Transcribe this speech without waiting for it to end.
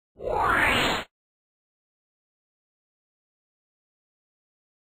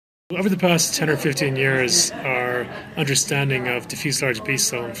Over the past 10 or 15 years, our understanding of diffuse large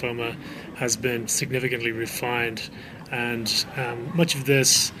B-cell lymphoma has been significantly refined, and much of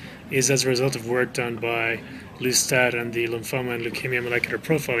this is as a result of work done by Staudt and the Lymphoma and Leukemia Molecular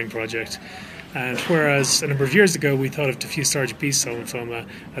Profiling Project. And whereas a number of years ago we thought of diffuse large B-cell lymphoma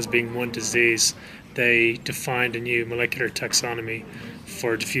as being one disease, they defined a new molecular taxonomy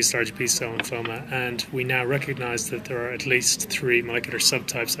for diffuse large B-cell lymphoma, and we now recognize that there are at least 3 molecular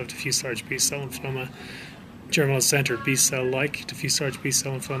subtypes of diffuse large B-cell lymphoma: germinal centered B-cell-like diffuse large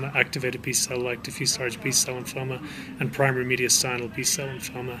B-cell lymphoma, activated B-cell-like diffuse large B-cell lymphoma, and primary mediastinal B-cell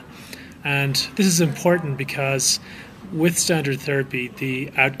lymphoma. And this is important because with standard therapy,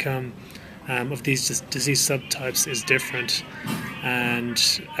 the outcome of these disease subtypes is different, and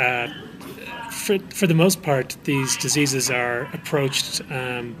for the most part, these diseases are approached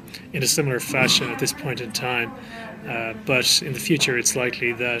in a similar fashion at this point in time, but in the future it's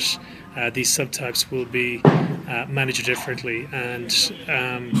likely that these subtypes will be managed differently, and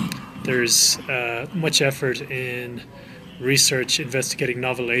there's much effort in research investigating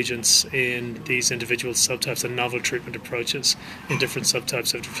novel agents in these individual subtypes and novel treatment approaches in different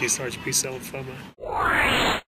subtypes of diffuse large B-cell lymphoma.